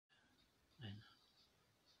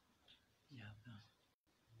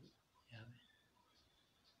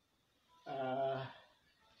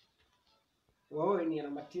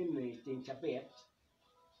nira matin ni tin chabet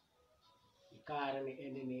ikare ni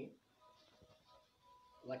enini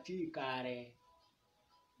wati ikare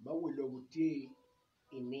bawilo wuti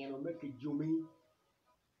ineno me kijumi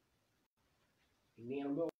ineno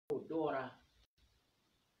me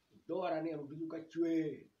dora ni rudu ka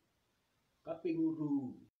chwe ka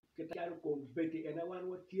pinguru kita jalu ko beti enawan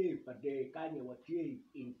wati pade kanye wati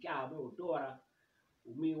in chame dora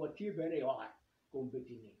umi wati bere yohat ko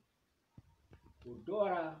beti ni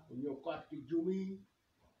dora unyokot kijumi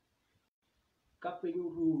ka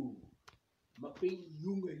pinguru mapin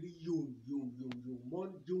yung eli yung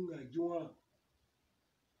mon junga jua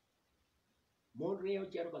mon reo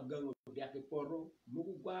chero ka gango dia ke poro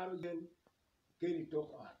mugu gwaro yen keli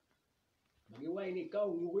tok at magi wai ni ka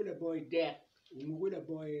ungu le boy dek ungu le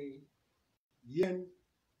boy yen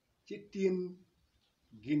chitin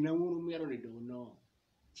ginawunu mero ni do no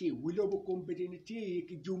chi wilo bo competitivity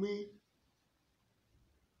ki jumi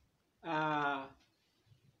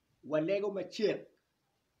walego machet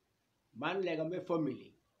man lega me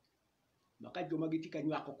family maka juma giti ka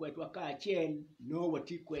nywa ko kwetwa ka achiel no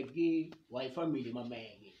wati kwetgi wai family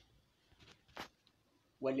mamegi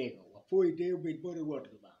walego wapoi de bet bore wot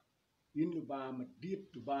ba in ba ma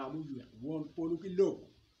dit ba mu yu won polu ki Lobo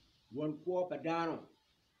won ko pa Dano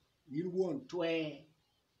in won twe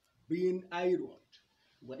bin airot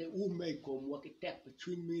wade u me ko mo ki tek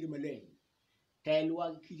between mir malen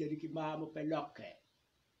telwa ki jadi ki ma mo peloke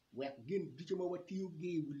wek gin dichuma wati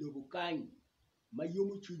gi Lobo kan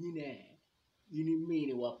mayomu chuni ne ini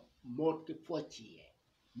mini wa mot ke pochie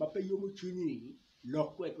mape yomu chuni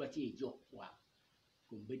lokwet wati jokwa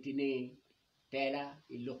kumbetine tela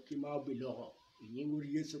iloki ma bilogo inyingu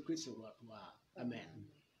Yesu Kristo wa amen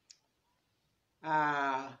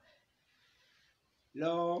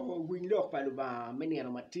lo winlo paluba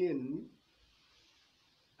menera matin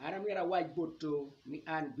aramira wajboto ni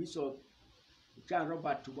an bishop Chan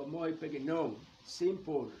Robert tuba moy pegenom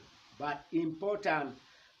simple but important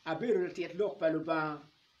aberu la tiet lok paluba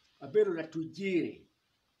aberu la tujiri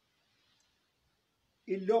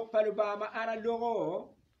ilok paluba ma ara logo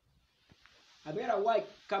abera wai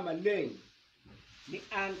kama leng ni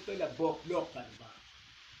an pela bok lok paluba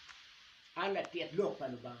an la tiet lok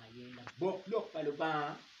paluba ye la bok lok paluba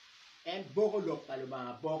en bogo lok paluba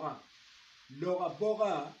boga loga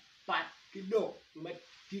boga pat ki lok ma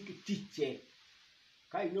tiki tiche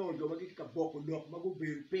kai no do magi ka boko lok mago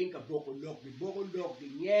ber pen ka boko lok di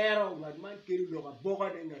nyero ngad man kiru loga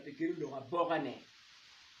boga de ngate kiru loga boga ne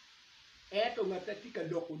eto ngata tika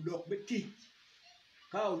lok betich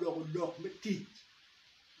ka lok betich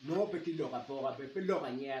no beti loga boga be pe loga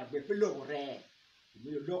nyer be pe logo re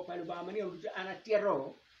mi lok pa ba mani o ana tiero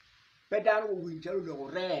pedano winchalo logo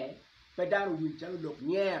re pedano winchalo lok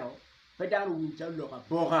nyero pedano winchalo loga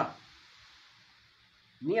boga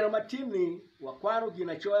nira matini wakwaro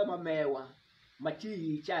gina choya mamewa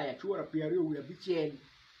mati chaya chura piario ya bichen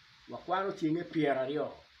wakwaro tinge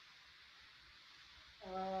piario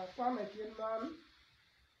kwame kinman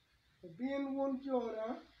bin won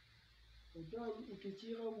jora don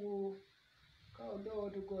ikichira wo ka odo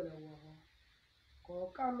to gola wo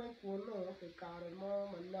ko kame kuno ke kare mo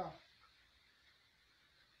manna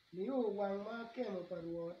ni o wang ma kemo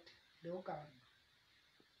parwot do kan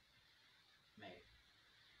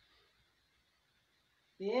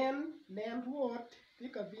bien nen ruot ki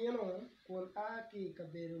kabino kun aki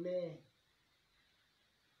kabirune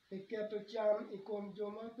iketo cham ikom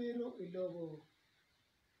joma biro ilogo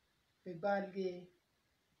ibalgi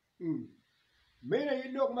mena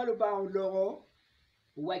ilok malu ba logo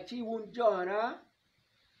wachi wun jona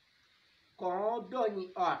ko doni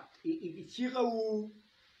ot ikichira wu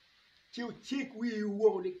chiu chik wi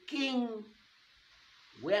wo the king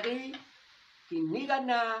weri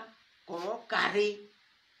kinigana ko kari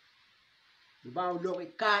ba logo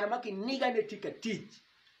kar ma kinigana tika tich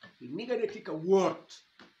kinigana tika wort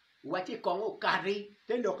wachi kongo kari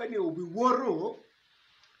te loka ni ubi woro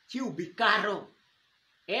chi ubi karo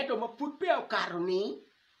eto ma putpe o karo ni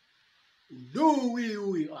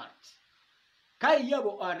ui ot kai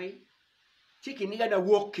yabo ori chi kinigana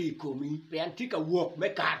wok ki komi pe antika wok me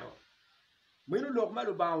karo meno lok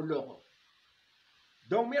malu ba logo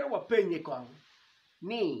don mero wa penye kong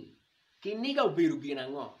ni kiniga ubiru gina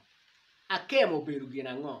ngo Akemo ubiru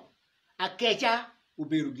gina ngo akecha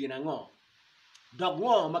ubiru gina ngo dog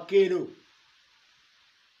ngo makelo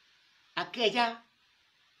akecha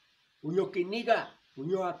unyo kiniga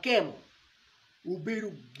unyo Akemo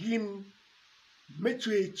ubiru gin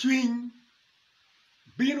mechwe chwin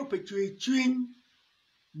biro pe chwin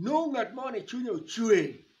no ngat mone chunyo chwe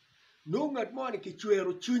no ngat mone ki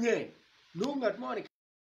chwero chunye no ngat mone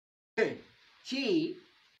chi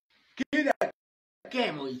kida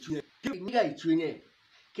kemo ichune niga ichune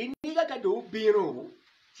kiniga ka do biro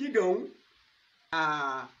chi dong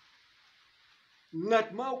ngat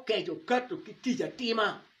mau kejo kato kitija tima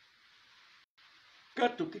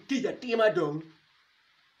kato kitija tima dong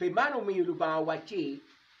pe mano mi Lubanga wachi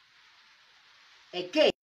e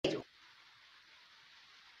kejo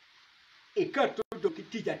e kato do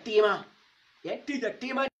kitija tima e tija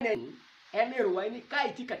tima ne ene ruwa ni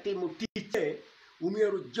kai tika timo tiche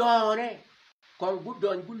umiero jone kon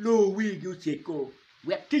gudon gulo wigi ucheko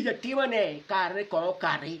we tija tima ne kare kon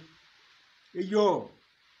kare yo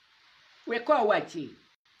we ko wachi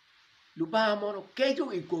Lubanga mono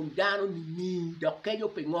kejo i kom Dano ni do kejo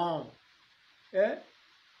pengon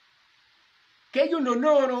kejo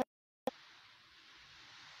no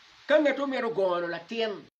kanga to mero gono la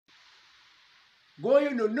tien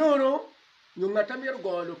goyo no ngata mero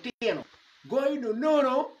gono tieno goyo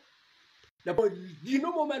no la bo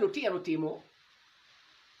dino mo mano tieno timo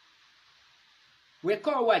we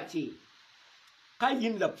ko wachi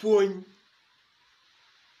kayin la puony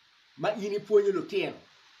ma ini puonyo lo tieno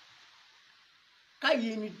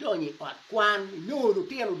kayini donyi ot kwan no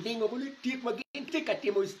tieno dingo ko ni tik ma gin tika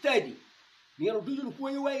timo study niero duju lo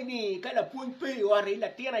puonyo wai ni kada puony pe ore la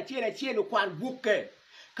tiena chielo kwan buke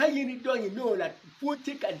kayini donyi no la puony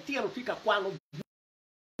tika tieno tika kwan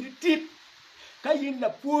tik kayin la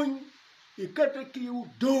puony ikata ki u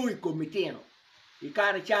doi komitieno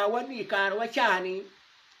ikar chawan ikar wachani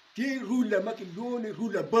ti rula makiloni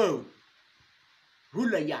rula bow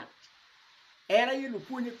rula yat era yinu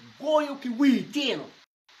puonye goyo ki wi tieno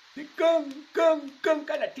ni kang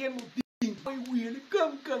kada tieno ding goy wi ni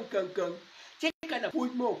kang cheka na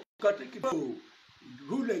puonye mo kata ki bow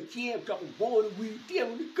rula chie to goy wi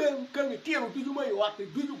tieno ni kang tieno duju mai wat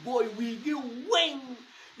duju goy wi gi weng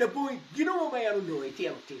the boy gino mai anu no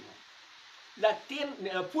tieno la tien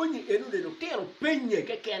na puonye enu de no tieno penye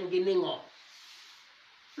ke ken gi ningo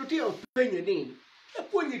no tieno penye ni la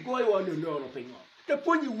puonye goy wa no penyo la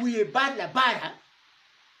puonye wiye bad bara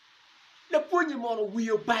la puonye mono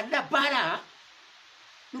wiyo bad bara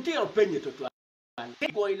no tieno penye to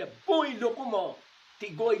goy la boy lokomo ti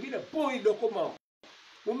goy di la boy lokomo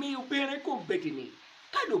umi upere kompetini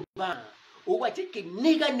kado ba o wachi ki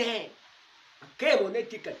niga ne Akemo ne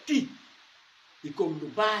tika ti ikom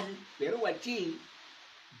lubal pero wachi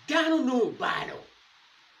Dano no balo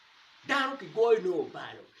Dano ki goy no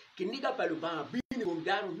balo ki niga pa Lubanga bini kom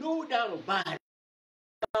Dano balo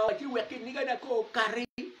wachi weki niga na ko kari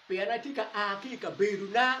pero tika aki ka beru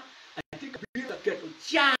na tika beru ka keto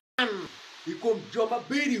chan ikom joma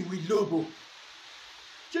beri wi Lobo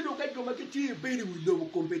chido ka joma ki ti beri wi Lobo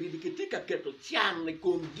kom beri ki tika keto chan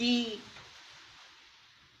ikom gi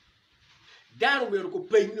Dano mero ko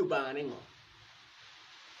penyi Lubanga nengo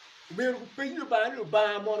mero ko penyi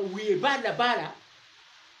Lubanga mono wiye bala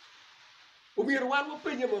umero wango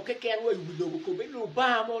penye mo ke ken wa Lobo ko be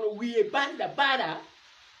Lubanga mono wiye bala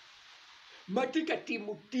matika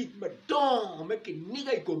timu tik madong me ke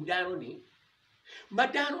niga ikom Dano ni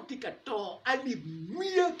madano tika to ali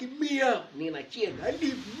mia ki mia ni na chien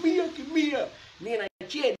ali mia ki mia ni na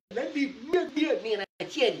chien ali mia ni na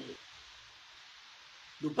chien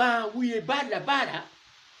Lubanga wiye bala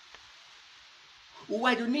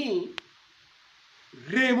uwaju ni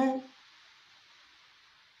remo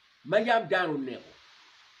mayam Dano neko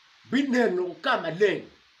bineno kama leng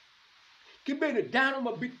kibene Dano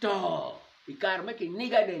mabito ikar make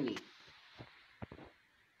niga neni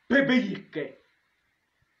peyike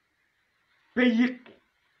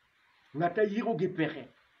ngata yigo gipexe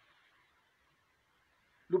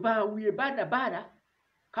Lubanga wiye bala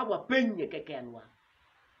kawa penye ke kenwa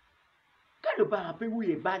Lubanga pe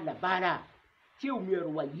wiye bala ti umero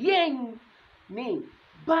wa yeng ni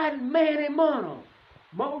bal mere mono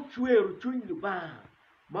mau chueru chuny Lubanga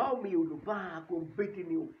mau mi Lubanga kompeti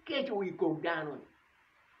ni kejo i kom Dano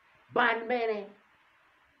bal mere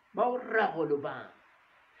mau rako Lubanga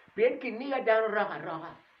pen ki niga Dano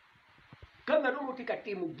raka kanga no tika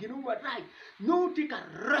timu ginuma rai no tika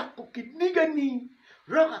rako ki niga ni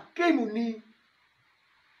Roko Akemo ni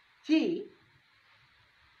ti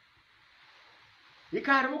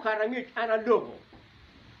ikar mo karangit ana Lobo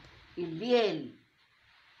iliel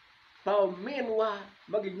pa menwa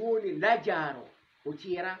magiluoni lajaro o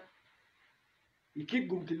C.E.R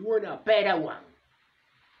ikigum kiluona pera wang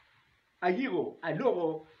ayigo a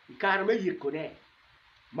Lobo ikar me yikone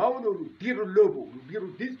mauno biro Lobo biro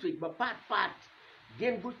district ba pat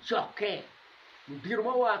gen bu choke biro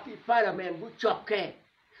ma ki parliament bu choke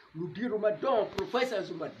biro ma don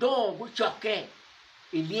professors ma don bu choke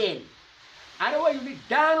iliel Arawa yuli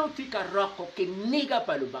Dano tika roko ki niga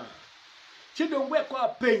pa Lubanga ci do we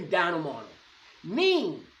ko pen Dano mono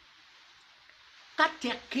ni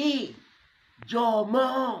kateki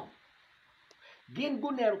jomo gin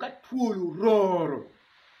gunero ka tuolu roro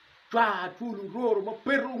twa tuolu roro ma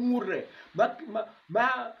perro ngure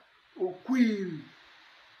ma o kwir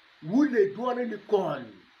wule duone ni kon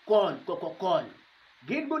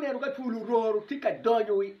gin gunero ka tuolu roro tika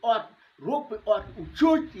donyo I ot rope ot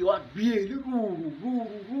uchuti ot bieli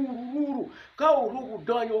ruru ka o rugu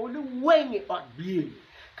donyo ni wengi ot bieli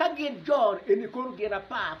ka gin jor eni koro gin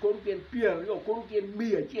apa koro gin pier yo koro gin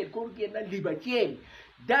mia chen koro gin na liba chen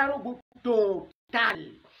Dano gu to tal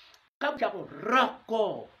ka jako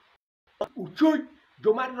roko uchuti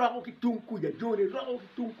joman roko ki tunku ya joni roko ki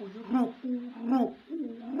tunku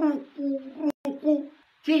ruku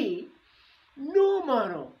ti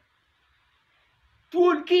numero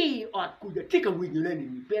Tulki ot kuja tika winyuleni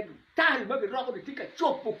ni pedu tal babi roko de tika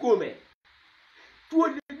chopo kome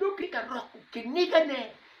tuol no kika roko kiniga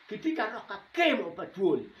ne kitika roka kemo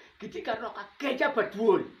patuol kitika roka keja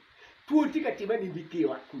patuol tuol tika timani biki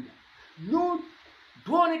ot kuja no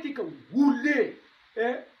duone tika wule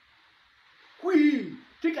kui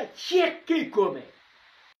tika cheki kome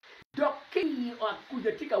doki ot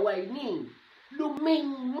kuja tika waini luming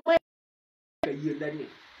mwe yendani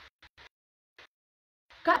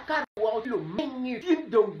Kaka wa lo mingi tin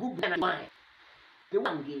dong gubana mai ke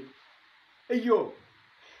wangi eyo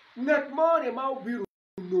nat more ma biru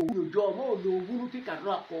no jo mo no guru ti ka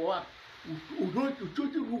roko wa udo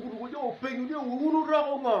chuchu rugu jo penyu de uru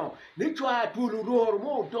roko ngo ni chwa tulu ror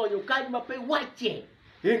mo do yo kai ma pe wache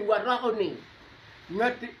en wa roko ni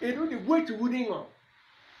ngat enu ni wetu wuni ngo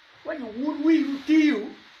wa you wun wi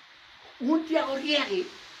tiu wun ti a riegi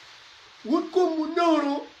wun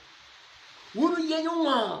komunoro Uru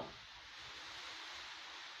yenyunga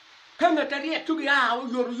Kanga taria tugi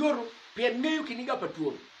yoru Pia meyu kiniga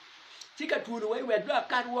patuo Tika tuuru we dwa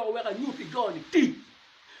karwa weka nyuti joni ti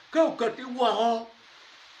Kau kati waho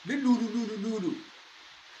Ni lulu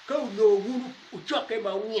Kau no wuru uchoke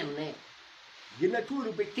ma unyene Gina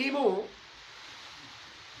tuuru betimo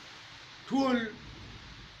Tuul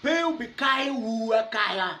Peu bikai uwa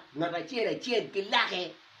kaya Ngaka chere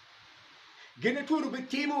kilake Gina tuuru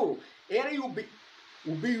betimo Era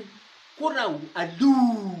ubi kurau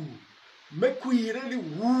alu mekwire li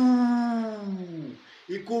wu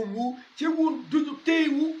ikomu chiwu dudu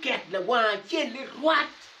tewu ket la wa chele rwat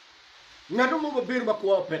ngado mo ber ma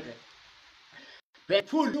ko pete pe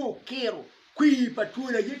fulo kero kwi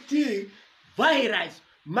patula yeti virus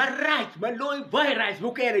maraj maloy virus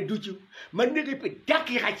mo kere duchu manigi pe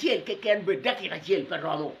daki rachel ke ken be daki rachel pe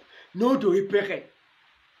romo no do ipeke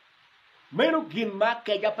Meno gin ma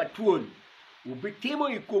keja patuon ubitimo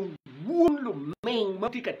ikum wunlu meng mo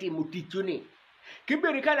tika timu tichuni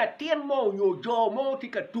kiberi kana tien mo nyo jo mo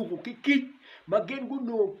tika tuku kikik magen gu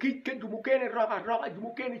no kik ke dumukene roka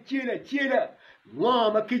dumukene chela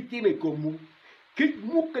ngo ma kitime komu kik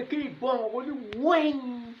muke ki bon go ni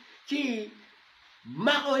wen chi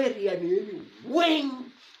ma o heria ni wen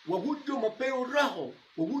wa gujo ma peu roho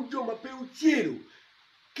wa gujo ma peu chelo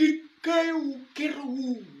kik Kau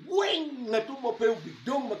kiru wing ngatu mo peu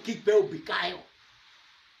bidong makik peu bikayo.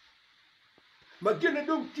 Magina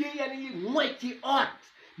dong tie yani mweti ot.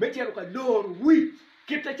 Metiaro ka lor wit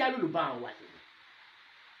kita chalu Lubanga watu.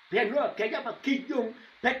 Pia no keja pa kidong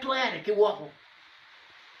petwere ki wako.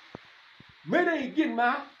 Mena igin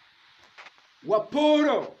ma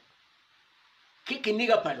waporo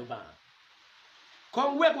kikiniga pa Lubanga.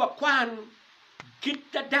 Kongwek wa kwan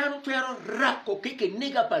Kita Dano pero rako kiki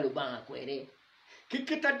niga pa Lubanga kwede.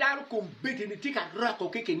 Kita Dano kumbiti ni tika rako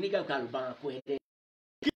kiki niga pa Lubanga kwede.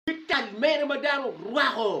 Kita mene madano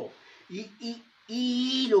rako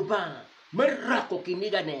i Lubanga. Merako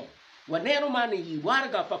kiniga ne. Wanero mani i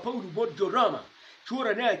warga pa paulu bod jorama.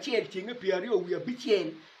 Chura ne chiel tinga piario wia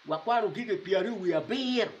bichiel. Wakwano gige piario wia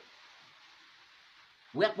bir.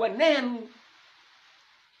 Wakwanen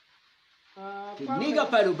Kiniga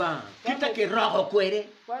pa Lubanga kita ke roho kwere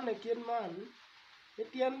Pane kien man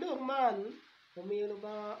Etian dok man Kami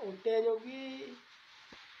Lubanga Utenyo gi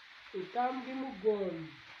Utam gi mugon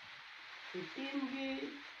Utin gi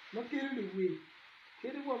Makiri luwi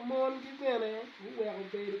Kiri wa mon gi bene Uwe ako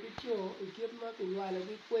bere ki cho Ikir ma kuwala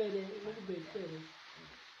gi kwede Uwe bere kwede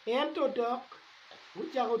Ento dok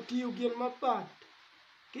Uchako tiyo gil mapat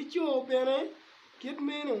Ki cho bene Kit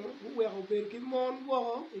meno uwe ako bere ki mon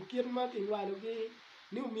wako Ikir ma kuwala gi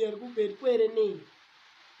Ni umier ku bere kwede ni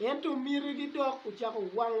Ento miri gi dok uchako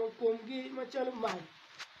wang kom gi machalo mai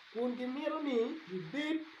Kun gi miro ni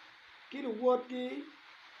Gibit Kiri wot gi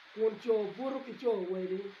Kun cho buru ki cho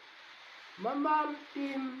wede Maman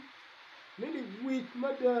tim Nini wik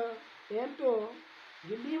mada ento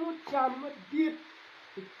gilimu cham dit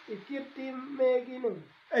ikitim megino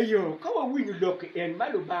ayo kawa winyo loke en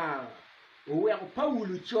Lubanga owe ko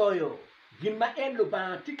Paulo choyo gin ma en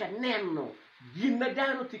Lubanga tika neno gin ma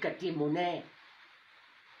dano tika timone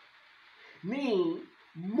ni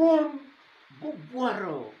mon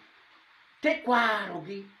gubwaro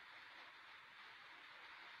tekwarogi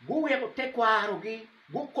guweko tekwarogi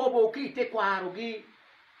gukobo ki tekwarogi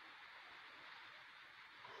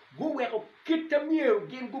guweko kitamiero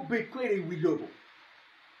gin gubekwere wi lobo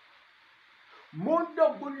mon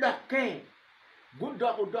dog guloke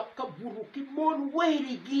gudok ka buru ki mon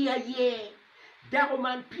weri gi aye dago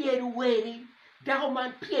man pieri weri dago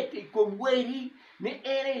man pieti kom weri ni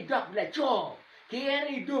ere dog la cho ki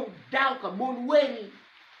ere dog daw ka mon weri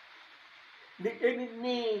ni eni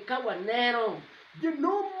ni ka wanero di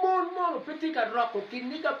no mon peti ka roko ki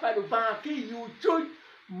niga Lubanga ki yu choy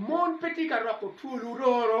mon peti ka roko tulu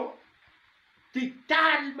roro ti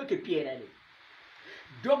tal me ke piera ni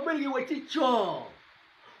dog me yu ti cho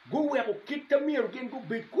go weko kitamiro gen go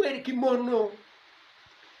bit kweri ki mono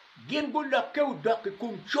gen go loke u dok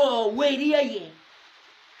kum cho weri aye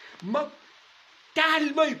ma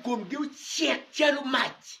tal mai kum gi chek charu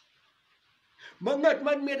mach mangat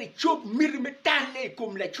man mere chop mir me tale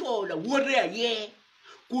kum la cho la wore aye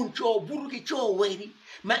kun cho buru ki cho weri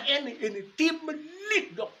ma en tim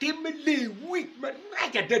lit dok tim le wit ma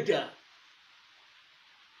raja dada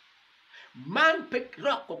man pek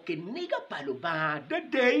roko ki niga Lubanga de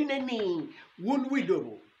deine ni wun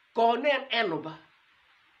widobo konen enoba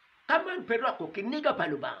kaman pe roko ki niga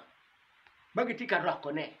Lubanga bagiti ka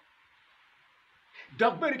roko ne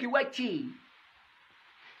dogber ki wachi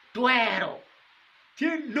tuero ti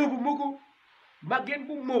lubu mugo magen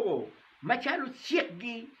bu mogo machalo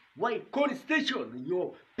chekgi wai con station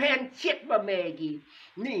yo pen chek ba megi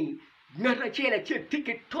ni ngata chela che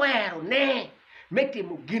ticket tuero ne meti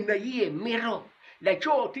mu gina ye miro la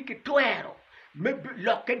cho tiki tuero me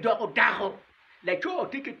loke dogo daho la cho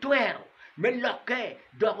tiki tuero me loke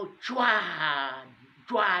dogo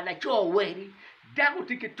chwa la cho weri dago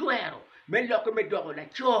tiki tuero me loke me dogo la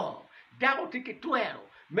cho dago tiki tuero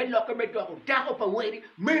me loke me dogo dago pa weri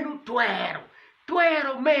menu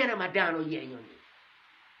tuero mena madano yenyo ni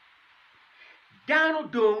dano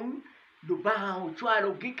dong Lubanga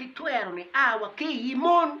chwalo giki tuero ni awa ki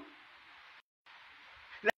imon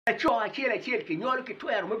la cho achele ki nyolo ki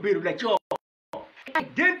tuero me beru la cho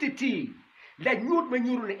identity la nyut me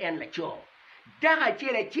nyuru ni en la cho daga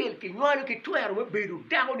achele ki nyolo ki tuero me beru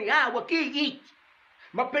dago ni awa ki ich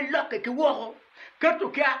ma peloke ki woho kato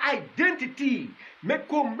ka identity me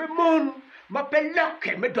kom me mon ma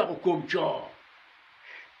peloke me dogo kom cho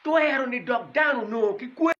tuero ni dog dano no ki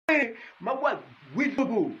kwe ma wa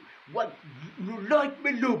wilobo wa luloj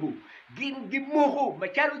me lobo gi moho ma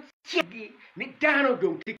chalo chigi ni dano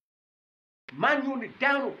dong ti manyu ni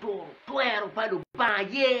dano tuero pa Lubanga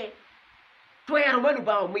ye tuero ma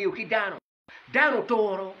Lubanga mo ki dano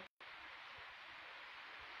toro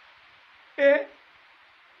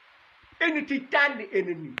eni ti tandi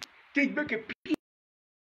eneni ti beke pi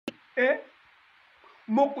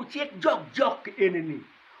moko chek jok eneni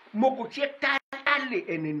moko chek tali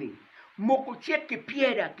eneni moko chek ki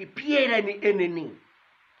piera ni eneni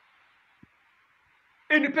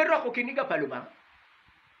eni peroko ki niga Lubanga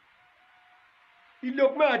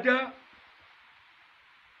ilok mada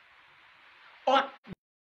ot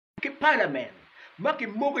ki parliament ma ki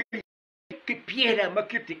mogo ki piera ma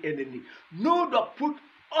kiti eneni no do put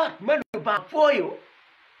ot ma Lubanga foyo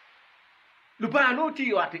Lubanga no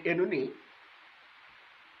ti ot eneni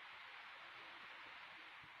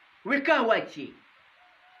weka wachi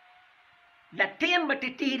la ten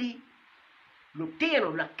matitiri lu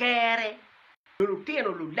teno la kere lu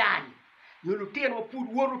teno lu lani lu teno put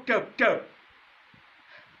woru tap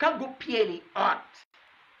ka go pieli ot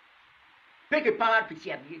peke power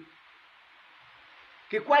pichagi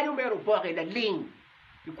ke kwayo mero boge la ling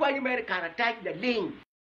ke kwayo mero karataj la ling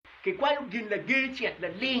ke kwayo gin la gechet la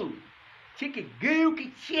ling chiki geu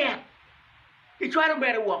ki chet ke chwaro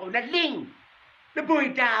mero wo la ling le boy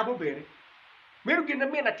dabo bere mero gin na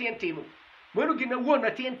mena tentimo mero gin na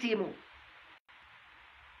wona tentimo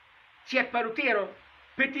chet parutero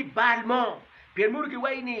petit balmo per muro ki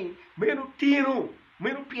waini mero tiro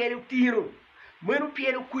mero piero tiro mero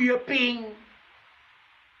piero kuya ping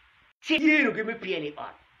tiro che mi pieni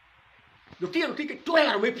ot lo tiro ti che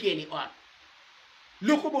tuero mi pieni ot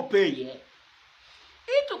lo come peye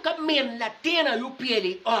e tu cammina la tena io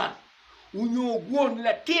pieni ot unyo gwon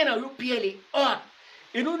la tena io pieni ot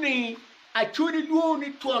e non è a churi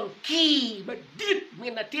luoni tuon ki ma dit mi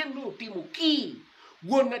na tenu timo ki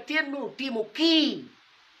gwon na tenu timo ki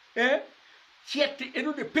Chiet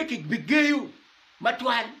enu de peki bigeyu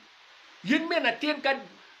matwan yin mena tien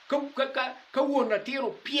ka wona tien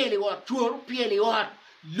o piele o tuoro piele o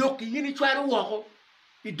loki yin chwaru wo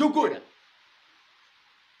I dogoda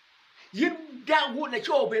yin da wona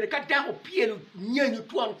chobe ka da o piele nyanyu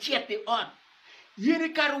tuang chiete o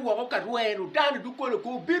yin karu wo ka ruero dan du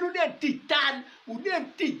ko binu den titan u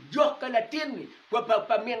den ti joka la tien kwa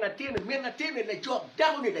pa mena tien le jok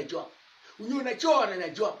da ne le jok u nyuna chora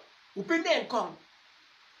le jok u pinen kong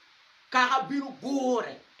kaka biru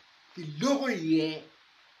gore ki logo ye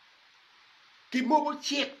ki mogo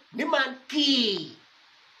chek ni man ki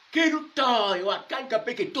du toy wa kan ka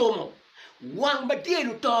peke tomo wang ba die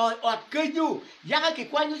du toy o kenyu yaga ki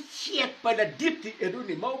kwanyu chek pa la dipti edu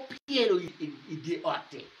ni mau pielo I di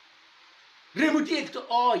ote remu die to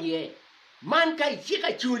o ye man kai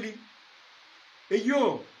chika chuli e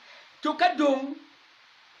yo to kadong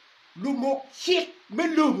lu mok chek me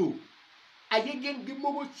lubu ayegen gi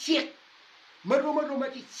mogo chek Maroma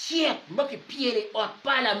ki chiet ma ki piere o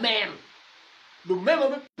parliament. Lo memo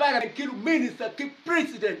me parliament ki minister ki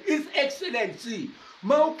president his excellency.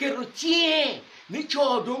 Ma o ke rotie ni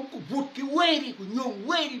chodo ku but ki weri ku nyong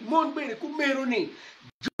weri mon bene ku mero ni.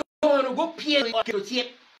 Jono go piere o ke rotie.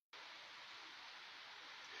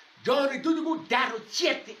 Jono dudu go daro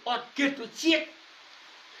chiet o ke rotie.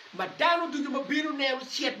 Ma dano dudu ma binu ne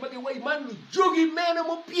chiet ma ke wei man lu jogi mena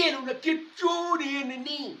mo piere na ki chudi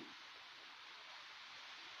ni.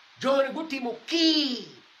 John Gutimo ki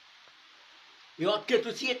yo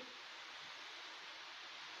keto siet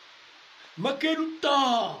makeru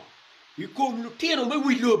ta ikom lutero me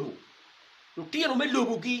wilobo lutero me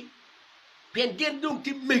lobo gi pen gen dong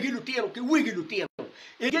ti megi lutero ki wigi lutero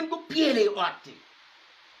e gen go piele otti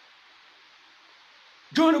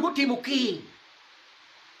John Gutimo ki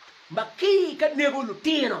maki ka nego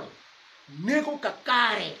lutero nego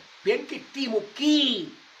kakare pen ki timo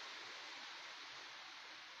ki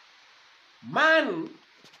Man,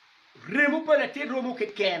 remo pa na ti romo ke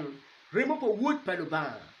ken, remo pa wood pa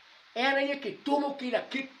Lubanga. Ena ye ke tomo ki la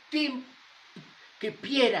ki tim ke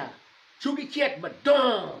pieda, chuki chiet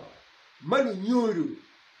madon, manu nyuru,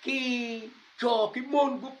 ki cho ki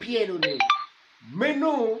mon go pielo ni.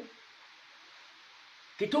 Meno,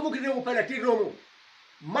 ki tomo ki remo pa na ti romo,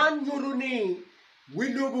 man nyuru ni,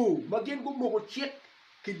 wilobu, magien go mogo chiet,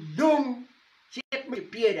 ki long, chiet me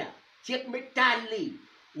pieda, chiet me tali,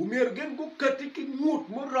 Umer gen go kati ki mut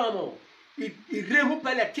mo ramo. I remo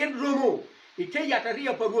pala tien romo. I te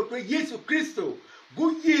yataria pa roto Yesu Kristo.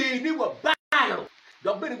 Go ye ni wa bano.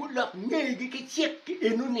 Dok bene go lok ngay gi ki chiek ki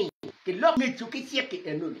enuni. Ki lok ngay chu ki chiek ki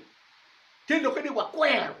enuni. Te lo kene wa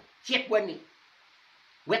kwero. Chiek wani.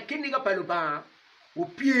 Wek kini ka paluba. U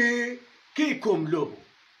pie ki kom lobo.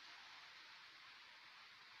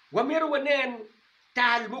 Wamero wanen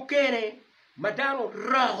tal bukere. Madano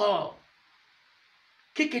roho.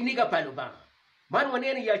 Kiki niga Lubanga. Man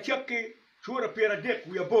wanene ya chake chura pera dek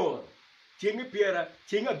uya bor. Chingi pera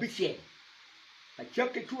chinga biche. A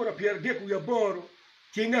chake chura pera dek uya bor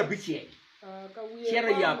chinga biche.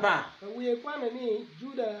 Chera ya pa. Kawiye kwana ni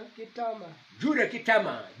Juda kitama. Juda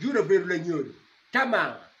kitama. Juda beru la nyodo.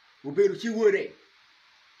 Tama. Uberu chiwore.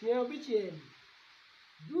 Tiyo biche.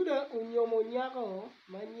 Juda unyomo nyako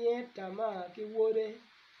manye tama kiwore.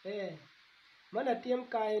 Mana tiem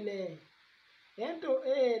kaine. Ento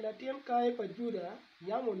la tiem kai pa Juda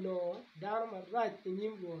yamo no dar ma raj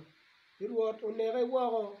inyim ruot. Ruot unere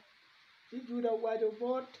wako si Juda wajo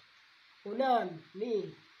bot unan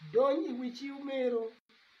ni don iwichi umero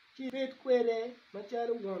chi bet kwere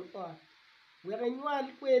macharo gon ot. Were nyual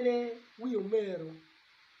kwere wi umero.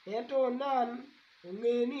 Ento unan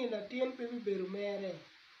unge ni la tiem pe biberu mere.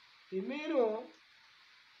 Imero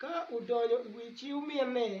ka udonyo iwichi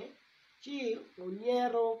umene chi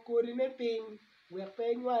unyero korine ping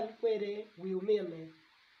wekpe nyual kwere wi umene.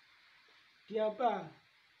 Tiapa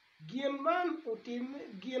gien ma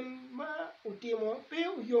utimo pe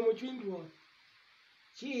uyomo chwindruok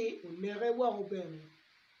chi unere wako bene.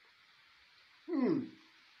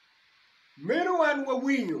 Mero wan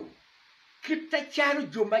wawinyo. Kita chalo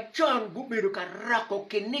juma chon gubiru ka rako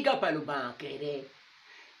kiniga pa Lubanga kere.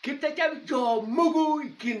 Kita chalo jo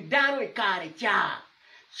mugu kin Dano kare cha.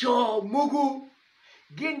 Jo mugu.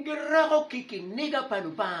 Gen girako ki kiniga pa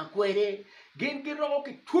Lubanga kwere. Gen girako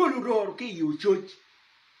ki tuluror ki yuchuch.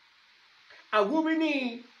 A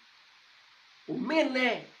wubini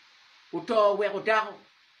umene uto weko dako.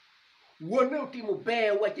 Wone utimo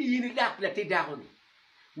be wachi yini lak la ti dako ni.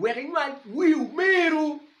 Weke nyual wi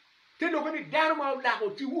umeru. Tendo kani Dano ma lako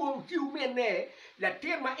ti umene. La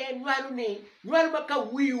tema nyualu ni. Nyualu maka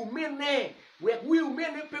wi umene. Wek wi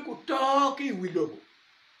umene pe kutoki wi Lobo.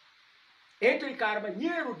 Ento I karma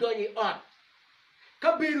nyeru donyi ot.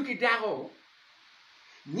 Kabiru ki dago.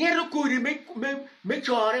 Nyeru kuri me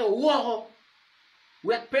chore woho.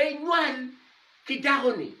 Wek pe nyual ki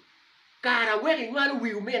dago ni. Kara wek nyual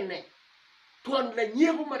wiu mene. Tuan la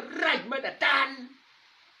nyeru ma raj ma datan.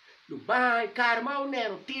 Lubanga karma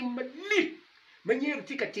onero tim ma lit. Ma nyeru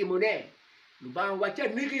tika timone. Lubanga wacha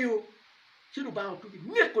nigiyo. Si Lubanga tuki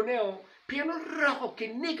niko neo. Piano roko ki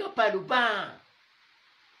nika pa Lubanga.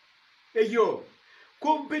 Eyo.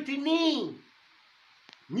 Kumpetini.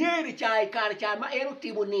 Nyeri chai kar chai ma ero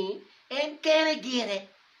timo ni. En kere gire.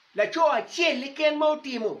 La choa cheli ken mo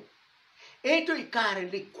timo. Eto I kare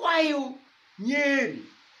li kwayo. Nyeri.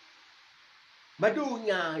 Madu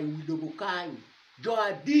nya I Lobo kanyi.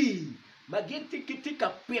 Joa di. Magenti kitika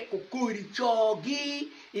peko kuri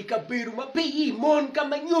chogi. Ika biru ma peyi mon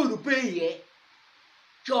kama nyuru peye.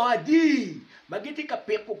 Joa di. Magenti ka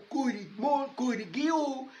peko kuri mon kuri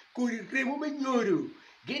giu. Kuri remo ma nyuru.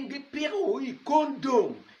 Gengi peko I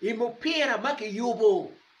kondom. I mo pera make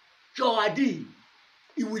yobo. Joa di.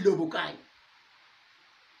 Iwi Lobo kanyi.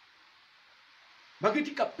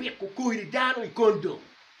 Magenti ka peko kuri Dano I kondom.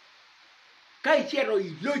 Kai chero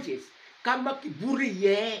I lojes. Kama ki buri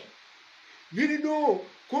ye. Yini no.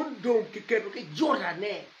 Kondom ki kero ki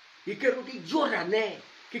jorane. Ki kero ki jorane.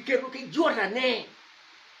 Ki kero ki jorane.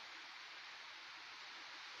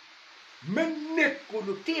 Menek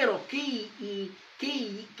kuno tero ki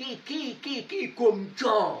kom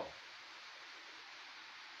cho.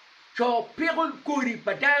 Cho perol kuri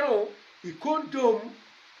padano. I kondom.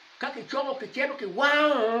 Kaki choro ki chero ki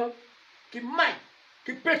wow. Ki mai.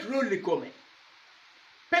 Ki petrol li come.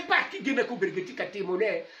 Pepa ki gina ku bergeti ka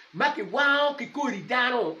timone. Ma ki wow ki kuri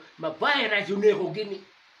Dano. Ma vai ragionero gini.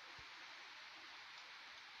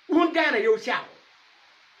 Un Dano yo sao.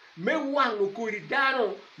 Me wango kuri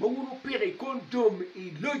Dano. Ma unu pere kondom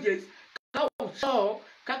I lojes. Ka so.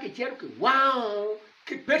 Kaki chero ki wow.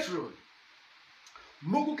 Ki petrol.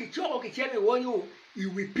 Mugu ki choro ki chero wanyo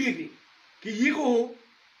iwi piri. Ki yigo.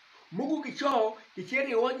 Mugu ki choro ki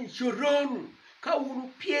chero wanyo choron. Ka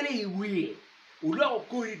unu pere iwi. Ula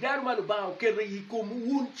kuri Dano ma Lubanga kere I komu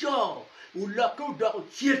un cho. Ula ko da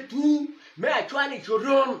chietu. Me a chwani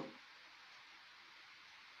choron.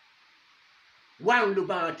 Wang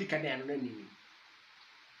Lubanga tika neno na nini.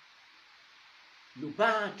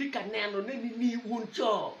 Lubanga tika neno na nini un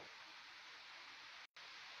cho.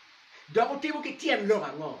 Dako tibo ki tien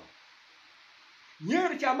loka ngo.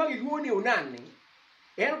 Nyeri chama ki luoni unani.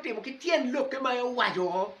 Ero tibo ki tien loka ma yo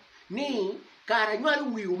wajo. Ni kara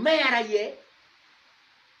nywalu wiu mera ye.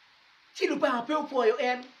 Si Lubanga pe upoyo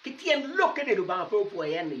en. Ki tien loka de Lubanga pe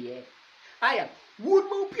upoyo en ye. Aya. Woun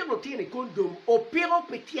mo upiro tiene kondom. Opiro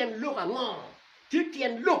pe tien loka ngo. Ti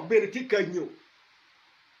tien lok bere ti kanyo.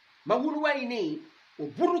 Ma woun wai ni. O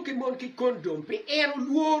buru ki mon ki kondom. Pe ero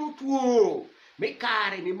luoru tuo. Me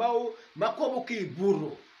kare ni mau makobo ki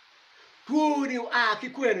buru. Tuo ni a ki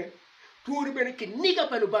kwene. Tuo ni bere ki niga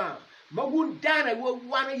pa Lubanga. Ma woun Dana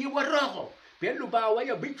wana yi waroko. Pe Lubanga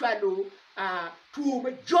waya bichwalo. Tuo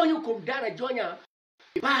me jonyo kum Dana jonya.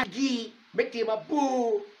 Bagi me tema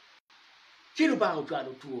bu. Si Lubanga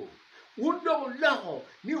chwalo tuo. Undo laho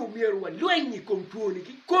ni umieru wa luenyi kum tuo ni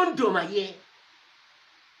ki kondoma ye.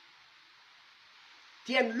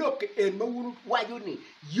 Tien loke en ma wunu wajo ni.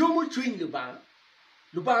 Yomo chwin Lubanga.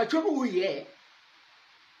 Lubanga chobo uye.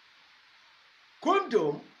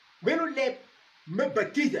 Kondom. Meno lep me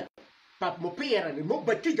batida. Pa mo pera ni. Mo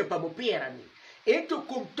batida pa mo pera ni. Ento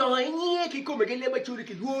kum toenye ki come ke leba churi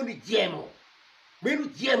ki luoni jemo. Meno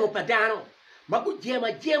jemo pa Dano. Maku jema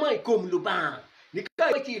I kum Lubanga. Ni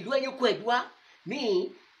ka chi luenyo kwedwa.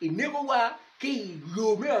 Ni inego wa ki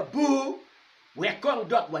lume abu. Wekong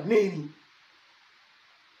dok wa neni.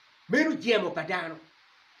 Menu jemo pa Dano.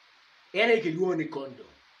 Ene ki luoni kondo.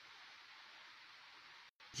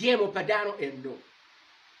 Jemo pa Dano eno.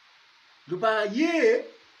 Lubanga ye.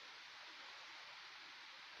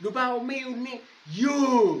 Lubanga meu ni.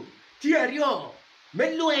 Yo. Tiario.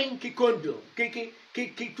 Me luen ki kondo.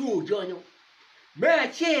 Ki tuo jonyo. Me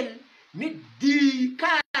achel. Ni di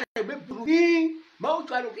kare me burugi. Mau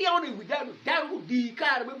chwalo kiyo ni widano. Dano di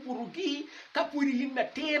kare me burugi. Kapuri hinna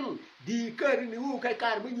ten. Di kare ni kay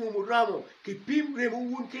kare me nyumu ramo. Ki pim remo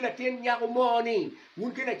wun kila ten nyako moni.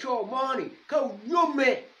 Wun kila cho moni. Kau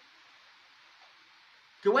nyume.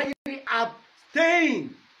 Ki wajiri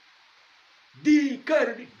abstain. Di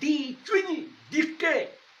kare di chwini. Dike.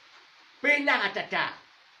 Pe nakatata.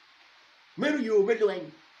 Menu yo me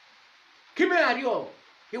luen. Kime ario.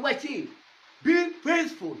 He was be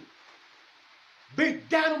faithful. Be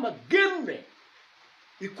Dano magenne.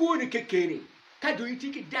 Ikuni kekeni. Kadu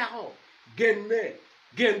itiki daho. Genne.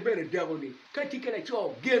 gen bere dagoni kati kena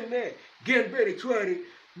cho gen ne gen bere chwari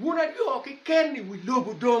wuna dio ke ken ni wi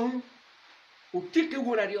lobo dong o tike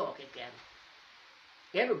wuna dio ke ken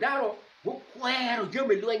eno daro bo kwero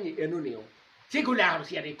jome lwenyi eno neo singularo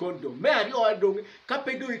sia de kondo mari o dong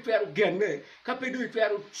kapedo itero gen ne kapedo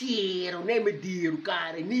itero tiro ne me diru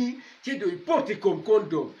kare ni cedo iporti kom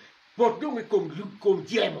kondo pot dong kom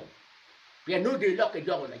jemo pe no de loke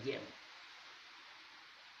dogo la jemo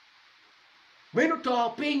meno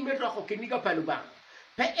to ping me roko kiniga palubang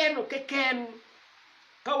pe eno ke ken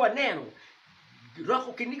kawaneno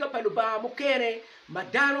roko kiniga palubang mo kere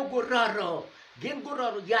madano goraro gen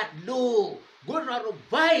goraro yat lo goraro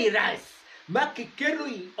virus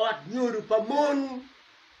makikerui ot nyuru pamon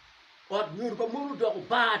do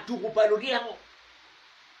ba tu ko paluriamo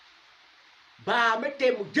ba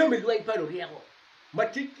metemu jemel paluriamo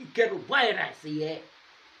matiki keru virus ye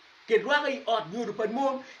ke ruagi ot nyuru pan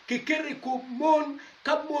mon ke keri ko mon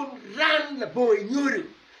kamon ran la boy nyuru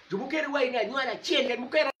ju mo keri wai na nyala chele mo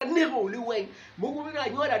kera nego li wai mo ko na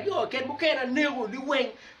nyala yo ken mo kera nego li wai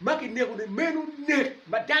maki nego ni menu nek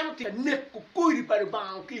madam ti nek ko kuri par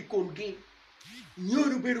ba ki kongi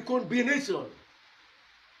nyuru beru kon beneson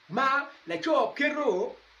ma la cho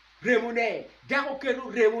kero remune dako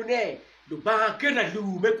kero remune do ba kera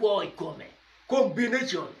lu me ko ikome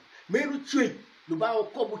combination menu chui Lubanga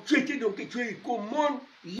como chete donc que tu comme mon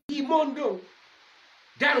yi mondo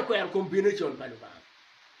Dano ko en combination pa Lubanga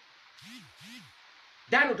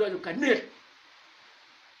Dano do ka net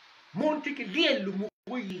mon tiki lielu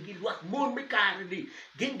mu yigi wax mon me kar di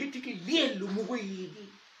gen tiki lielu mu yigi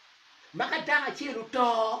maka daga chelu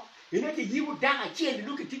to ina ti yiwu daga chelu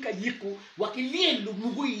luki tika yiku waki lielu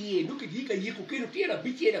mu yi luki yika yiku kinu tira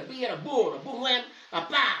bichera bera bora bongwen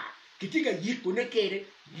apa kitika yiku ne kere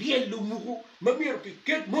lielu mugu mamiro ki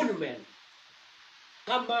ket monument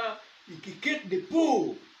kama ki ket de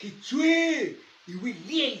po ki chue iwi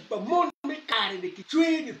liel pa mon me kare de ki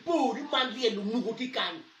chue de po di man lielu mugu ki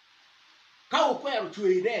kan ka o kwero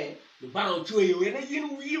chue ne Lubanga chue yo ene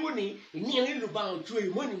yinu wiwo ni ni Lubanga chue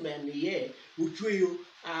monument ni ye u chue yo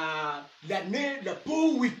la ne la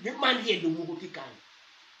po wit ni man lielu mugu ki kan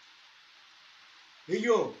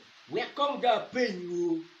eyo we kong da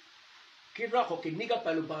penyu ki roko ki niga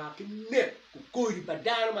pa Lubanga ki nek ku kori pa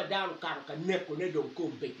dano ma dano karo ka nek ko ne don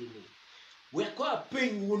kom beti ni we ko a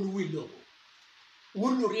ping wun wi Lobo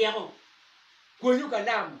wun riego ko yu ka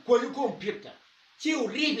lam ko yu computer chi u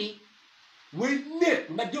ribi we nek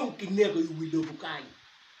ma don ki nego yu wi Lobo kai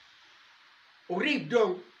o rib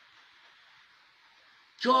don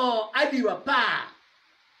cho adiwa pa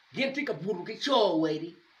genti ka buru ki cho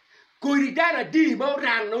weri kori dana di ma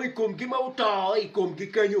ran no ikom ki ma uto ikom ki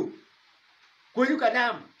kanyu ko yu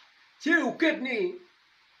kanam che u ket ni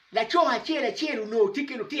la cho ha che no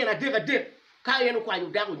tike no tiena de ka yenu kwa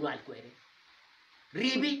nyu dago nywal kwere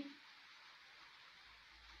ribi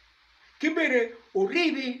kibere o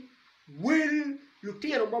ribi wel lu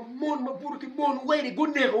tiena ma mon ma buru ki mon weri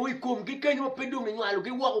gonne o ikom ki kanyu pedung ni nywal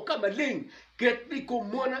ki wako kama ling ket ni ko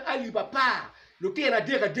mona ali papa lu tiena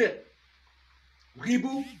de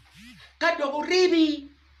ribu kadogo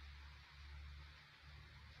ribi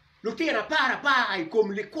lo tira para ai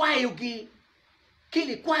come le quaiugi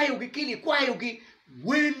kili quaiugi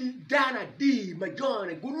wel dana di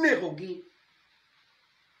majone gunegogi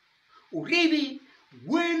uribi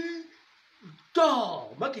wel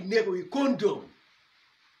to maki nego I condom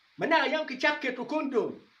mana yang ki chakke to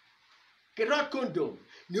condom ke rot condom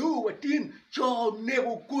ni u watin cho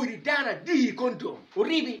nego kuri dana di condom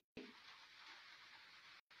uribi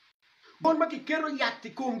bon maki kero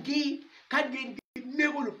yatti kongi kadgen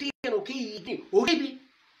nego lo tiro ki uribi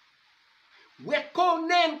we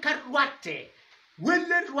konen karwate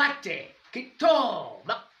wele rwate kito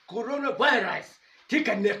ma coronavirus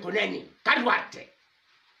tika neko neni karwate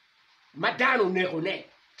madano neko ne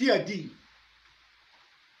tia di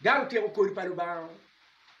dano tiro kori pa Lubanga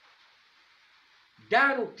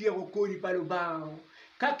dano tiro kori pa Lubanga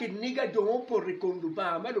kake niga don por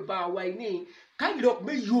rekonduba ma Lubanga waini kalok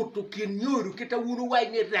me yutu kin nyuru kita wunu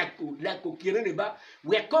waini lako kirene ba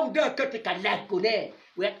we kong da katika lako ne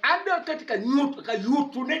we ando katika nyutu ka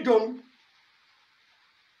yutu ne don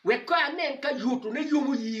we ko anen ka yutu ne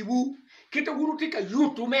yumu yiwu kita wunu tika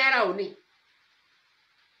yutu mera oni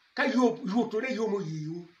ka yutu ne yumu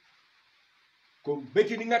yiwu kom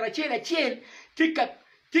beti ni ngara chel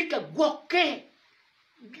tika gwoke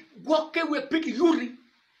we piki yuri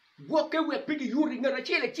gwoke we piki yuri ngara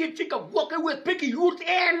chel tika gwoke we piki yuri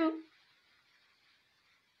en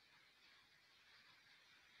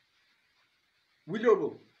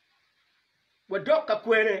Lobo wadoka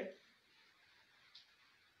kwere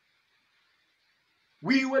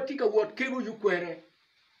we were tika what kego you kwere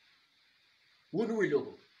wunu we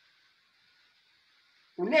Lobo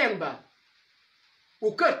unemba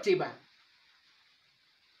ukatiba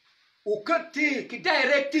ukati ki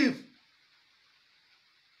directive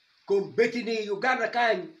kom betini Uganda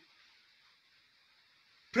kan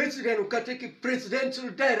president ukati ki presidential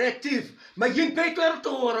directive ma yin peter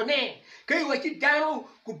toro ne kai wati Dano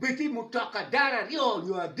ku beti mutaka dara rio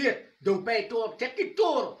nyo adet don peter teki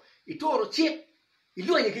toro itoro chip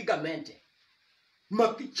ilonye ki gamente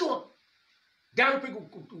ma kichon Dano pe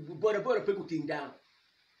bora pe ting Dano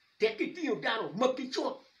teki tio Dano ma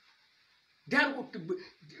kichon Dano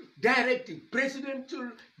directive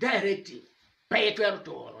presidential directive peter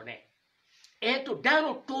toro ne eto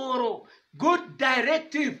Dano toro good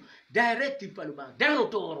directive Lubanga Dano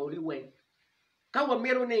toro li wen kawa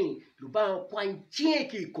mero ni Lubanga kwanchie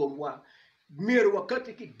ki komwa mero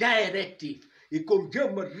wakati ki directive ikom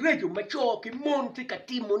jama rejo macho ki monti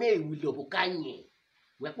katimo ne Lobo kanye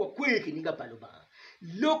wakwa kweki niga pa Lubanga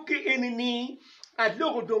loki enini a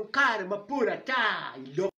logo don kare mapura ta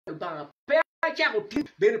Lubanga pe chako tin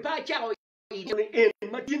bere pa chako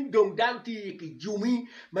matin dong danti ki jumi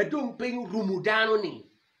madong pengu rumu Dano ni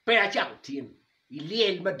pe chako tin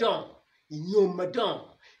iliel madong inyom madong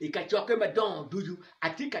ikachoke madong duju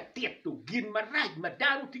atika tieto gin maraj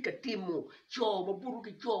madano tika timo cho maburu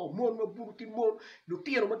ki cho mon maburu ki mon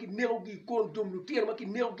lutiro maki neogi kondom lutiro maki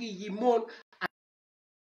neogi yimon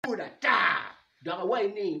una ta daga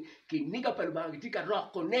waini ki niga palubanga tika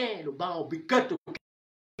roko ne Lubanga bikato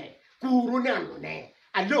kurunano ne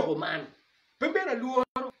alogo man pembera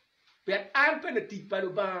luoro per ampena tik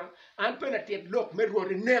palubanga ampena tiet lok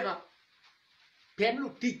merore nega pen lu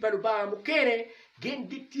tik palubanga mukere gen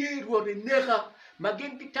di tie ruore nega ma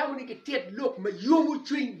gen di tamuni ki tiet lok ma yumu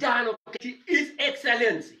twin Dano ki His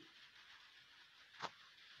Excellency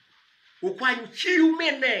ukwanyu chiu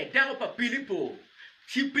mene dago pa Pilipo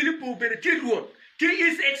chi Pilipo bene ti ruot ti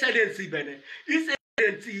His Excellency bene His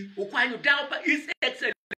Excellency ukwanyu dago pa His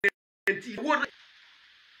Excellency wor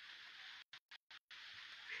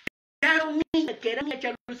Dano ni kera ni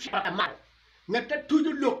chalu chapa mal ngata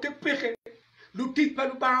tuju lok ke peche lu tik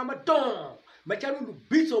palubanga madon machano lu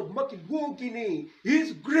bishop maki wogini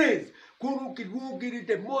His Grace kuru ki wogini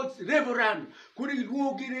the most reverend kuru ki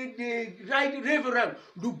wogini the right reverend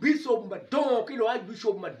lu bishop madon kilo ay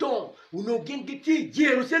bishop madon uno gengiti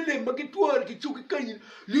Jerusalem maki tuor ki chuki kanyi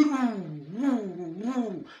liru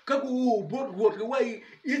kagu bot wot way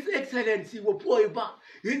His Excellency wo poiba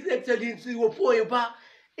His Excellency wo poiba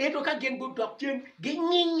eto ka gen go doctrine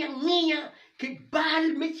genyinya ki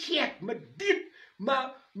bal me chet ma dit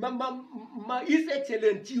ma His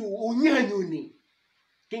Excellency unyanyo ni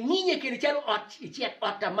ke nginye ke chalo ot chet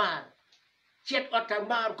otamar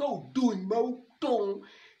ko duny ma utong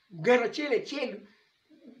gara chele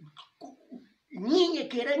nginye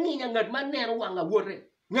ke ra nginya ngat manero wanga wore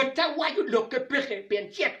ngata waju lokke peche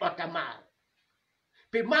pen chet otamar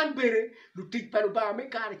pe man bere lu tik Palubanga me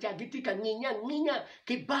kare cha giti ka nginya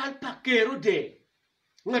ke bal pakero de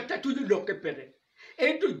ngata tuju lokke peche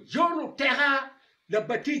eto John Terra la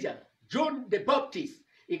Batija John the Baptist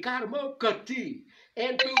ikarmo kati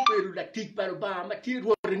en peru la tik Palubanga mati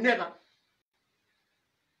ruore nega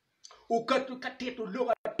ukatu kateto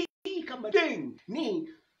loga kama ding ni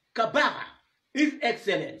kabara His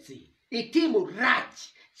Excellency itimu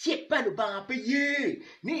rach chek Palubanga pe ye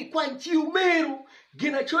ni kwanchi umeru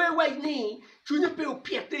gina choe wai ni chunye pe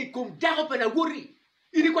upiate kum dago pa na wuri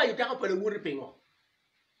ini kwa yu dago pa na wuri pengo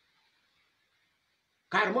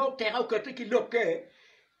karmo tega ukate ki loke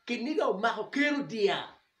ki niga umako kero dia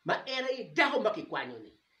ma era i dago maki kwanyo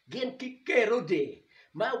ni gen ki kero de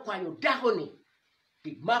ma kwanyo dago ni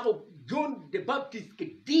ki mako John the Baptist ki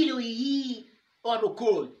dilo yi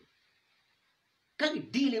orokol kaki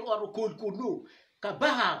dili orokol kuno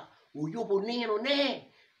kabaha uyobo neno ne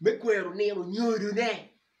mekwero neno nyoru ne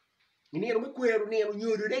neno mekwero neno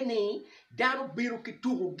nyoru ne ni Dano biru ki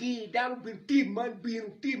tugo gi Dano biru tim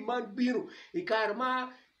man biru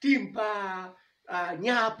ikarma timpa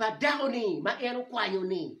nyapa Dano ni ma eno kwanyo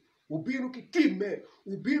ni ubiru ki timme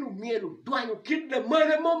ubiru mielu dwanyo kidna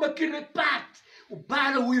mana moma kire pat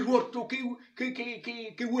ubala wiroto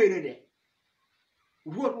ki wene ne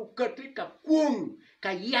ruoto katika kuong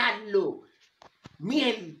ka yalo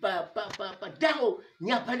miel pa Dano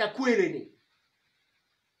nyapa na kwere ni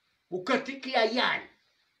ukatiki ayan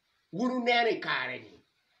wuru nene kare ni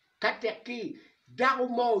kateki Dano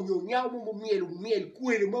mau nyo nyao mo miel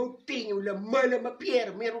kwere mau tinyo la mala ma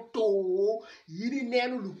pier mero to yini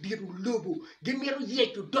neno lu biru Lobo gi mero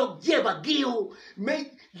yetu dog jeba giu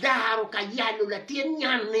me daro ka yalo la tien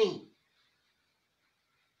nyani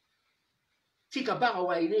Tika baka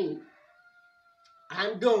wai ni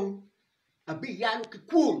andong abi yanu ki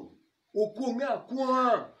kuong o kuonga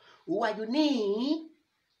kuang o wayu ni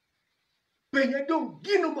penya dong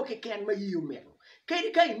gino mo ke ken ma yiu mero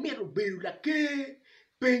kai mero beru la ke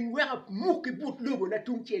pen wa mu ki but lobo na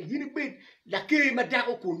tumchel yini bet la ke ma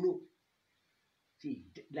dako kuno si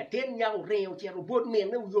la ten nya o reo ti ro bot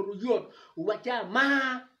men no yoro wa cha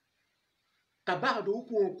ma ka ba do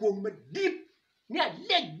kuong ma dip nya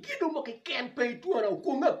le gino mo ke ken pe tu na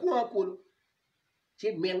kuonga kuang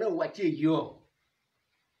si men no wa che yo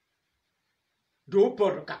do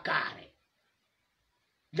por kakare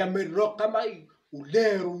ya me roka mai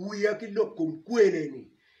ulero wia ki lokum kwene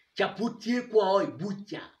ni chaputie kwa oi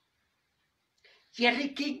bucha cheri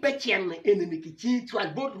ki bechen eneni ki chi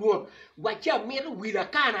twal bot ruot wacha mero wila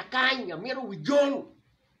kana kanya mero wijon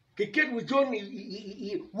ke ket wijon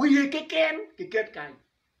wiye ke ket kan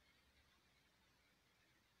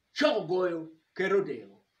chogoyo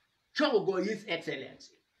kerodeo chogo his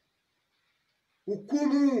excellency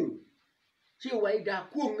ukumu chi waida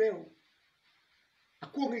kuongeo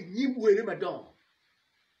akuonge nyim wele madongo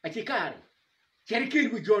achikari cheri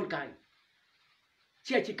kid wi John kan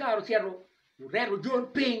chi achikaro chero rero John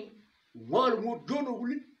ping wol mu dono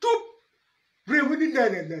wuli tup rewini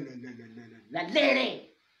la lere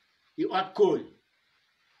I akol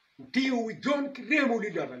utiu wi John remo li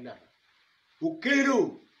la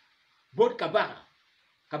ukero bot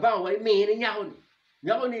kabaka wai mene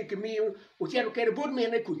nyahoni ki mi o chero kero bot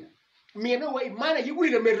mene kuya mene wai mana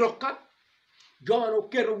yiwile me rokka John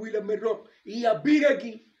ukero wile me rok ia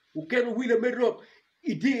biragi ukero wile me rok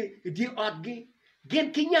idi adgi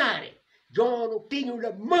gen kinyare John tinyo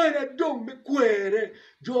la mana dong me kwere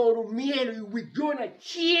John mielo wi John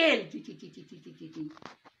chiel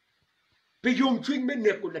pe yom twing me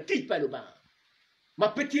neko la tipa lo ba ma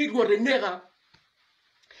petit go renega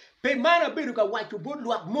pe mana beru ka watu bod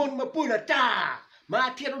luak mon ma pula ta ma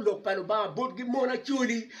tiro lok palo ba bod gi mona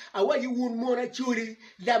chuli awayi wun mona chuli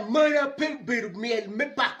la mana pe beru miel me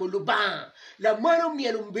pako lo ba la mana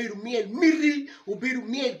miel beru miel miri u beru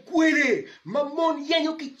miel kwere ma mon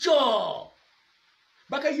yenyo ki cho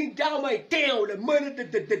baka yin daw mai teo la mana da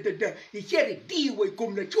I chere diwe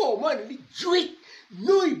kum na cho mana li juit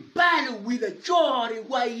noi balo wila chore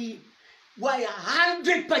wai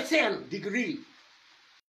 100% degree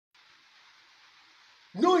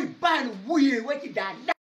noi balo wuye wati da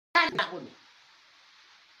la kono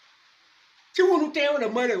ti wonu teo na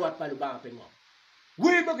mana wat palo ba pe mo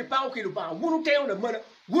we ba ke pao ke lu ba wonu teo na mana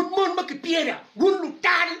won mon ma ke piera wonu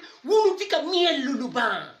tal wonu ti ka miel lu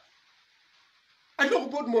ba alo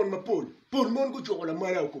bot mon ma pol mon go jo la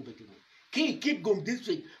mana ko beti ki kit gom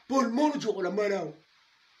district pol mon jo la mana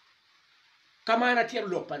kamana tier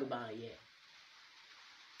lok palo ba ye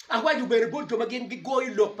Awa you better put to again gi goy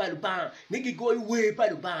lok palo ba ni gi goy we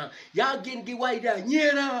palo ba ya gen gi waida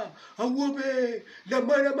nyera awobe la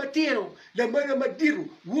mana matero la mana madiru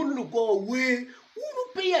wunu go we wunu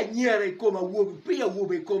pia nyera koma wobe pia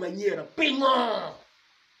wobe koma nyera pingo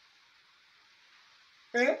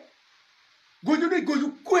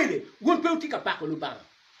goju kwele won pe utika pako lo ba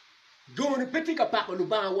John petika pako lo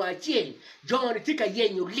ba wa chien John tika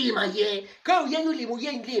yenyo lima ye ka yenyo limo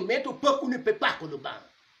yen lim meto pako ni pe pako lo ba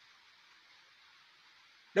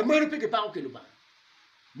la mano pe ke pako ke lo ba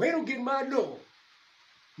mero gin ma lo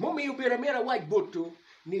mo mi ubera mera white boto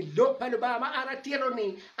ni lo pa lo ba ma ara tiro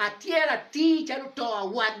ni atiera ti chalo to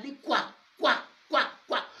wadi kwa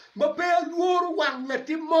ma pe luoro wang na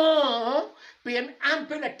ti mo pen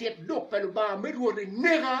ampe na tet lo pa lo ba me luoro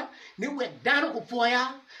nega ni we Dano ko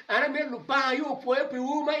foya ara me lo ba yo foya pe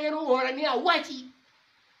u ma yero ora ni awati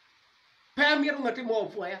pe mi ro ngati mo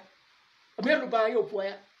foya me lo ba yo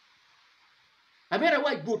foya amera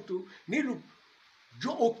white boto ni lu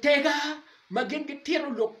jo otega magen ke tiro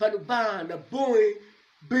lo pa lo ba na boy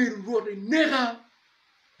beru luoro nega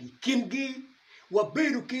ikingi wa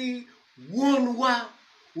beru ki wonwa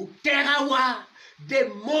Uterawa, the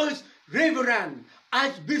most reverend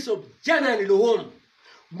Archbishop Janani Lohon.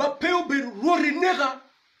 Ma peo be rori nega.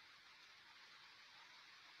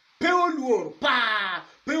 Peo luor pa,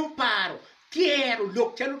 peo paro, tiero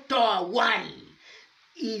lok chalo toa wal.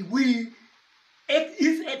 Iwii,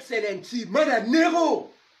 His Excellency, Mada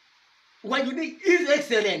Nego. When you need His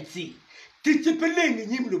Excellency, Tichipeleng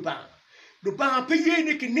nyim Lubanga. Lubanga pe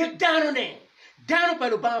yene ki nek Dano ne. Dano pa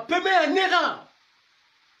Lubanga pe mea nega.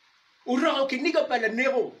 Ura ke niga pa la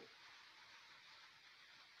nero.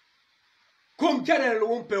 Kom jana lo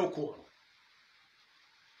un pe okoro.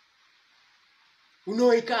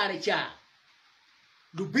 Uno ikare cha.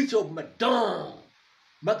 The Bishop Madon.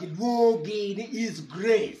 Maki luogi ni His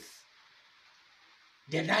Grace.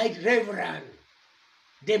 The Right Reverend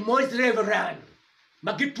the most reverend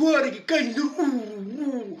magituore ki kai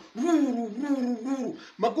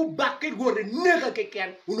magu bakit gore nega ke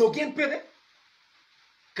ken uno gen pede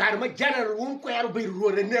karma general won ko yaro be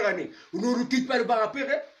rore nega ni uno rutit par ba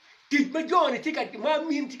pede tit ma joni tika ma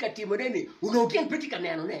min tika timone uno gen pede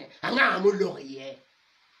kaneno ne anga mo lo ye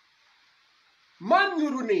man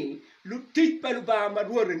yuru ni lu tit par ba ma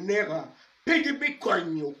rore nega pede be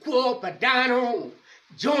konyo ko pa Dano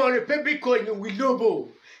John pepe konyo wi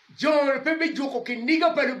Lobo John pepe joko ki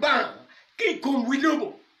niga pa Lubanga ki kum wi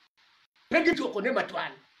Lobo pepe joko ne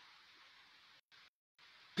matwan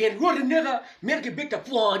ken rore nega merke beta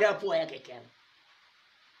poda poya keken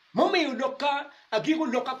mome uloka agigo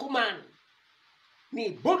loka kuman ni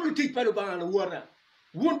bodlu tit pa Lubanga na wora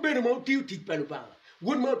won bere mo tiu tit pa Lubanga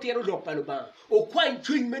won mo tero lok pa Lubanga o kwan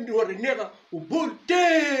twin men rore nega o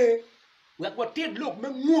bolte wa ted lok me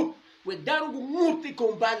mut we Dano go muti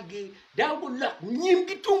kombalgi Dano go lak nyim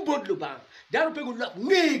gi tum bod Lubanga Dano pe go lak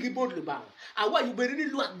ngi bod Lubanga awa yu beri ni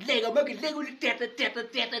luak lega magi lego li teta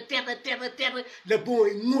le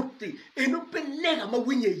boy muti eno pe lega ma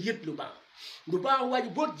winye yit Lubanga wa yu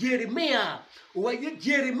bod Jeremia wa yu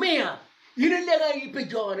Jeremia ine lega yi pe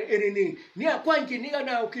jone ene ni akwanki ni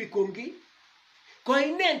na ki kongi ko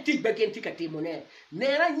inen tik bagen tika timone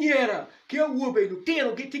nera nyera ke wobe lu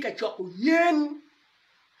tero gi tika choko yen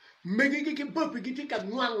megi ki bopi ki tika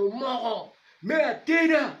nwango mogo me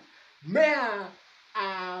atena me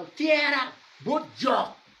a tiera bot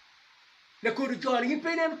jo le ko jo ni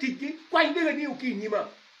pe nem tiki kwa ndega ni ukinyima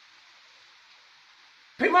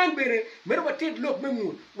pe man bere mero batet lok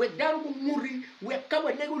memu we Dano ko muri we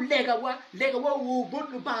kawa lega wa wo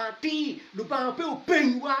bot lu ba pe o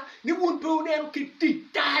penwa ni won pe o nero ki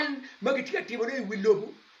titan magi tika timone wi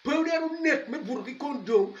Lobo Pioneer net me burki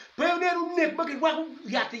kondo. Pioneer net bagi waku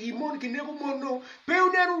yati imon ki nego mono.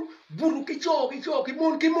 Pioneer burki choki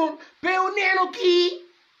mon ki mon. Pioneer ki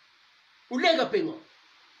ulega pengo.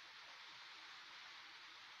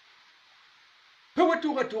 Pewa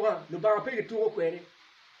tuga Lubanga pege tuga kwede.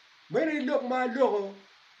 Mene lok ma logo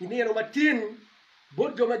inero matin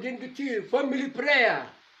bodo magen ki family prayer.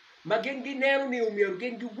 Magen gi nero ni umieru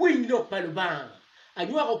gen gi win lok pa Lubanga.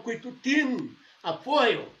 Anywa ko kwitu tin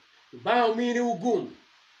apoio Lubanga mini ugum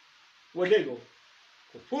walego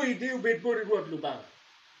ko foi deu bet bori rot Lubanga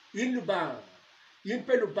in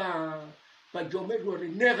pe Lubanga pa jome rot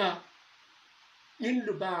nega in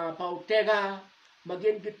Lubanga pa utega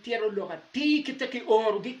magen gitiero loka ti kitaki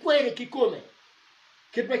oru gi kwere ki come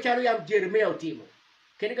ket ba charo yam Jeremia utimo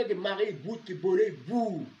kene ka gi magi but ki bore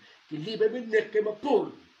bu ki libe be nekke ma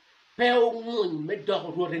pol peo mun me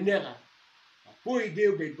dogo rot nega foi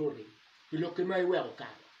deu bet bori Loke mai weko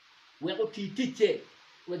karo. Weko titiche.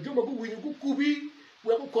 Wajuma ku winyu ku kubi.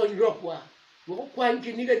 Weko kony rokwa. Weko kwan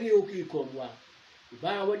kiniga ni oki komwa.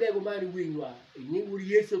 Ba wadego mani winywa. Inyingu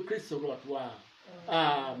Yesu Kristo rotwa.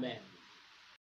 Amen.